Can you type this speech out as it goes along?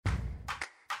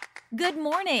Good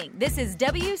morning. This is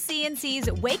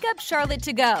WCNC's Wake Up Charlotte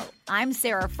to Go. I'm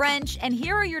Sarah French, and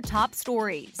here are your top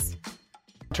stories.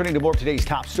 Turning to more of today's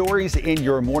top stories in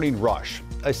your morning rush.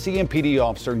 A CMPD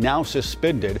officer now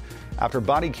suspended after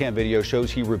body cam video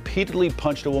shows he repeatedly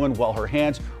punched a woman while her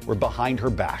hands were behind her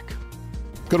back.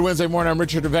 Good Wednesday morning. I'm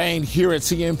Richard Devane here at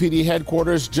CMPD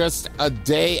headquarters just a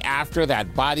day after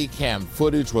that body cam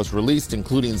footage was released,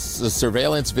 including the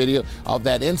surveillance video of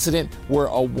that incident where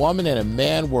a woman and a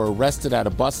man were arrested at a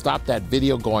bus stop. That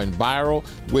video going viral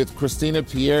with Christina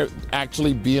Pierre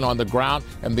actually being on the ground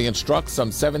and being struck some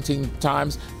 17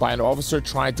 times by an officer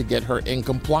trying to get her in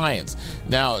compliance.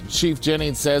 Now, Chief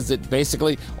Jennings says that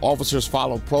basically officers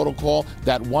follow protocol.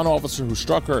 That one officer who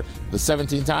struck her the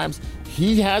 17 times,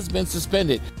 he has been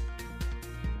suspended.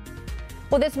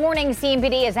 Well, this morning,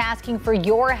 CMPD is asking for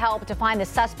your help to find the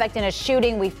suspect in a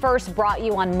shooting we first brought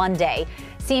you on Monday.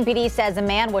 CMPD says a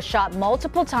man was shot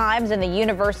multiple times in the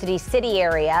University City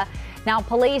area. Now,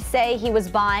 police say he was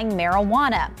buying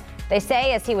marijuana. They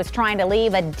say as he was trying to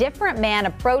leave, a different man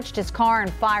approached his car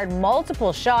and fired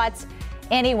multiple shots.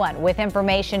 Anyone with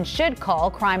information should call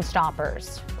Crime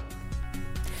Stoppers.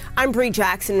 I'm Bree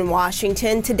Jackson in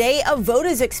Washington. Today, a vote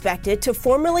is expected to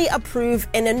formally approve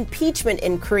an impeachment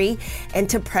inquiry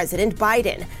into President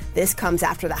Biden. This comes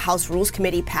after the House Rules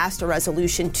Committee passed a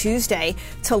resolution Tuesday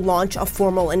to launch a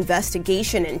formal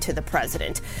investigation into the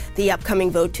president. The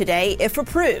upcoming vote today, if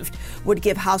approved, would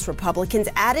give House Republicans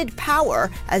added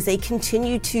power as they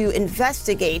continue to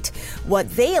investigate what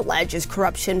they allege is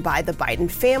corruption by the Biden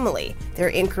family. Their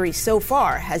inquiry so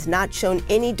far has not shown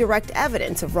any direct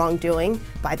evidence of wrongdoing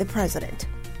by the president.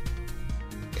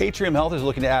 Atrium Health is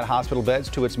looking to add hospital beds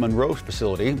to its Monroe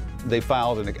facility. They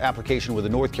filed an application with the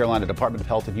North Carolina Department of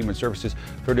Health and Human Services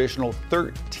for additional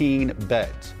 13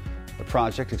 beds. The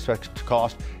project expected to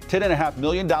cost $10.5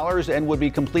 million and would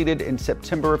be completed in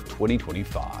September of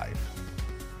 2025.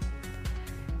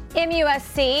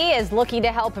 MUSC is looking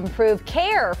to help improve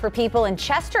care for people in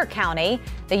Chester County.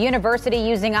 The university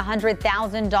using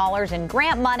 $100,000 in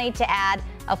grant money to add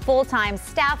a full-time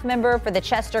staff member for the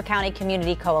Chester County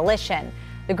Community Coalition.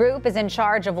 The group is in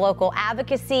charge of local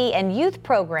advocacy and youth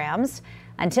programs.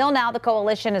 Until now, the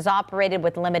coalition has operated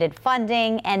with limited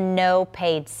funding and no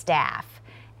paid staff.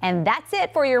 And that's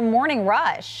it for your morning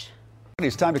rush.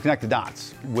 It's time to connect the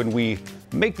dots when we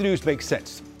make the news make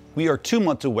sense. We are 2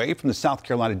 months away from the South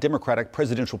Carolina Democratic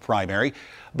presidential primary.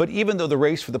 But even though the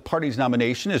race for the party's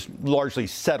nomination is largely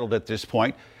settled at this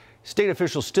point, state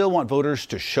officials still want voters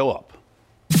to show up.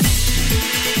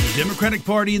 The Democratic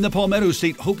Party in the Palmetto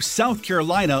State hopes South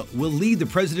Carolina will lead the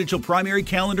presidential primary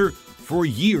calendar for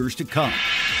years to come.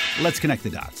 Let's connect the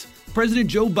dots. President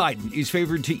Joe Biden is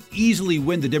favored to easily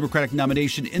win the Democratic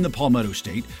nomination in the Palmetto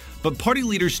State, but party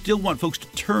leaders still want folks to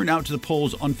turn out to the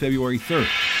polls on February 3rd.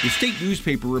 The state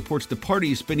newspaper reports the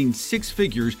party is spending six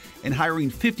figures and hiring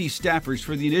 50 staffers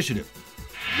for the initiative.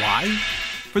 Why?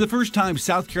 For the first time,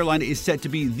 South Carolina is set to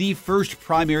be the first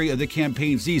primary of the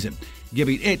campaign season,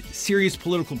 giving it serious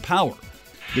political power.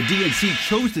 The DNC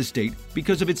chose the state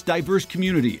because of its diverse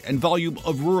community and volume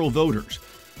of rural voters.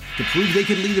 To prove they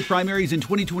can lead the primaries in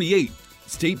 2028,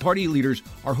 state party leaders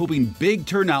are hoping big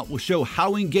turnout will show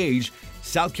how engaged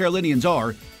South Carolinians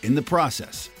are in the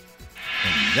process.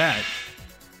 And that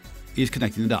is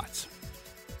connecting the dots.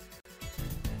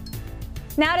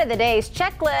 Now to the day's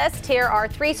checklist. Here are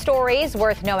three stories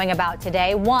worth knowing about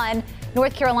today. One,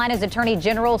 North Carolina's Attorney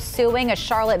General suing a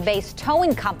Charlotte-based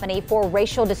towing company for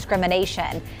racial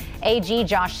discrimination. AG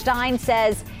Josh Stein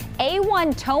says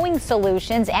A1 Towing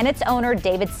Solutions and its owner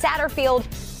David Satterfield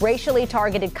racially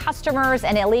targeted customers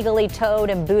and illegally towed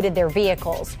and booted their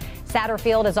vehicles.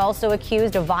 Satterfield is also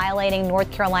accused of violating North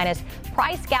Carolina's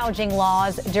price gouging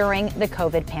laws during the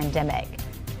COVID pandemic.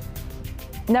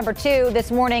 Number two,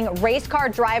 this morning, race car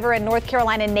driver and North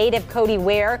Carolina native Cody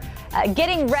Ware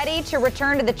getting ready to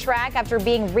return to the track after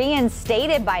being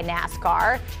reinstated by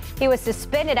NASCAR. He was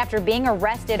suspended after being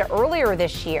arrested earlier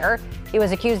this year. He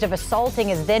was accused of assaulting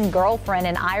his then girlfriend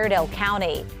in Iredell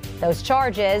County. Those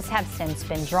charges have since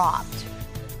been dropped.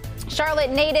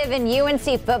 Charlotte native and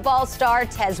UNC football star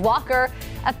Tez Walker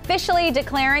officially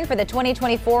declaring for the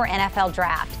 2024 NFL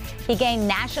Draft. He gained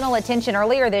national attention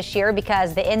earlier this year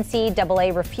because the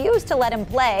NCAA refused to let him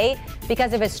play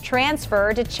because of his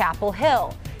transfer to Chapel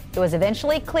Hill. He was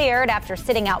eventually cleared after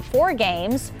sitting out 4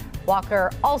 games.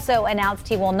 Walker also announced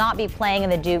he will not be playing in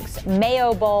the Duke's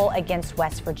Mayo Bowl against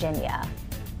West Virginia.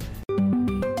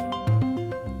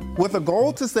 With a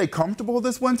goal to stay comfortable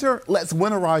this winter, let's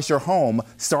winterize your home.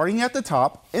 Starting at the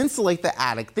top, insulate the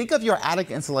attic. Think of your attic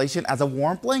insulation as a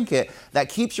warm blanket that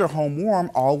keeps your home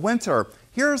warm all winter.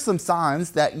 Here are some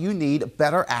signs that you need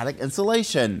better attic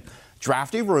insulation.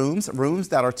 Drafty rooms, rooms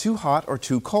that are too hot or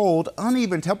too cold,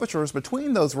 uneven temperatures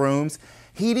between those rooms,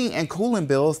 heating and cooling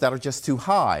bills that are just too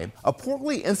high. A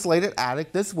poorly insulated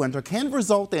attic this winter can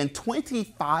result in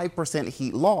 25%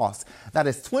 heat loss. That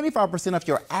is 25% of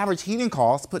your average heating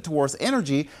costs put towards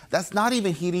energy that's not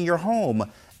even heating your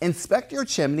home. Inspect your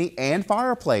chimney and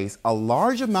fireplace. A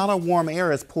large amount of warm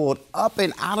air is pulled up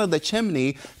and out of the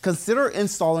chimney. Consider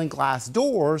installing glass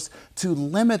doors to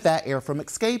limit that air from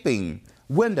escaping.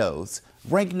 Windows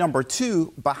rank number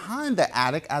 2 behind the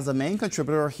attic as a main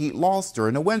contributor of heat loss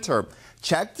during the winter.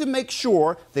 Check to make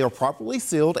sure they are properly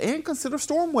sealed and consider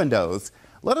storm windows.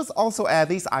 Let us also add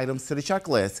these items to the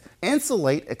checklist.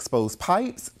 Insulate exposed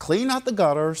pipes, clean out the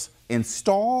gutters,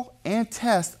 install and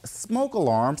test smoke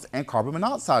alarms and carbon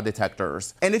monoxide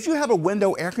detectors. And if you have a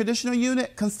window air conditioner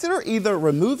unit, consider either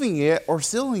removing it or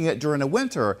sealing it during the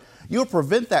winter. You'll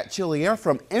prevent that chilly air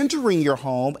from entering your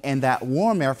home and that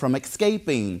warm air from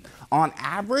escaping. On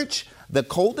average, the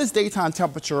coldest daytime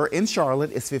temperature in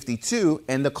Charlotte is 52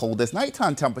 and the coldest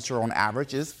nighttime temperature on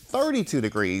average is 32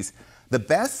 degrees. The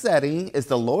best setting is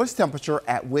the lowest temperature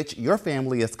at which your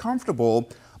family is comfortable.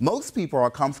 Most people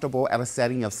are comfortable at a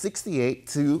setting of 68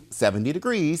 to 70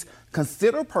 degrees.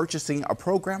 Consider purchasing a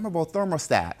programmable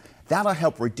thermostat. That'll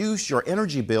help reduce your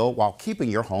energy bill while keeping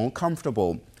your home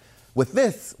comfortable. With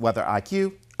this Weather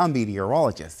IQ, I'm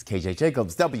meteorologist KJ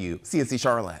Jacobs, WCNC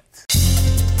Charlotte.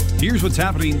 Here's what's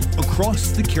happening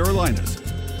across the Carolinas.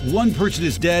 One person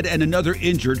is dead and another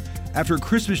injured after a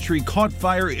Christmas tree caught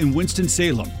fire in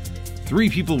Winston-Salem. 3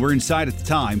 people were inside at the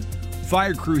time.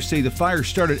 Fire crews say the fire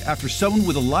started after someone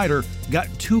with a lighter got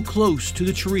too close to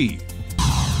the tree.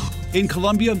 In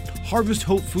Columbia, Harvest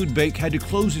Hope Food Bank had to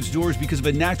close its doors because of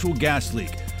a natural gas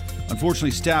leak.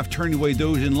 Unfortunately, staff turned away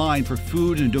those in line for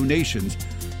food and donations.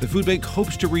 The food bank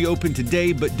hopes to reopen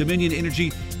today, but Dominion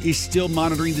Energy is still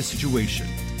monitoring the situation.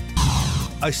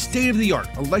 A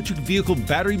state-of-the-art electric vehicle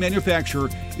battery manufacturer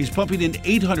is pumping in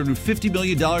 $850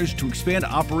 million to expand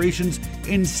operations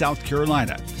in South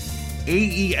Carolina.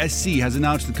 AESC has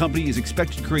announced the company is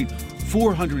expected to create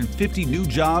 450 new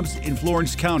jobs in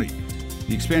Florence County.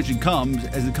 The expansion comes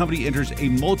as the company enters a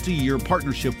multi-year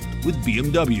partnership with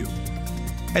BMW.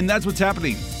 And that's what's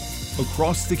happening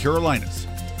across the Carolinas.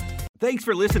 Thanks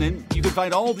for listening. You can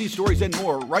find all of these stories and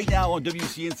more right now on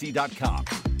WCNC.com.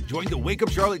 Join the Wake Up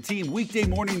Charlotte team weekday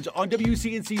mornings on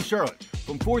WCNC Charlotte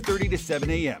from 4:30 to 7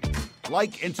 a.m.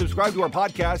 Like and subscribe to our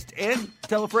podcast and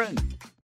tell a friend.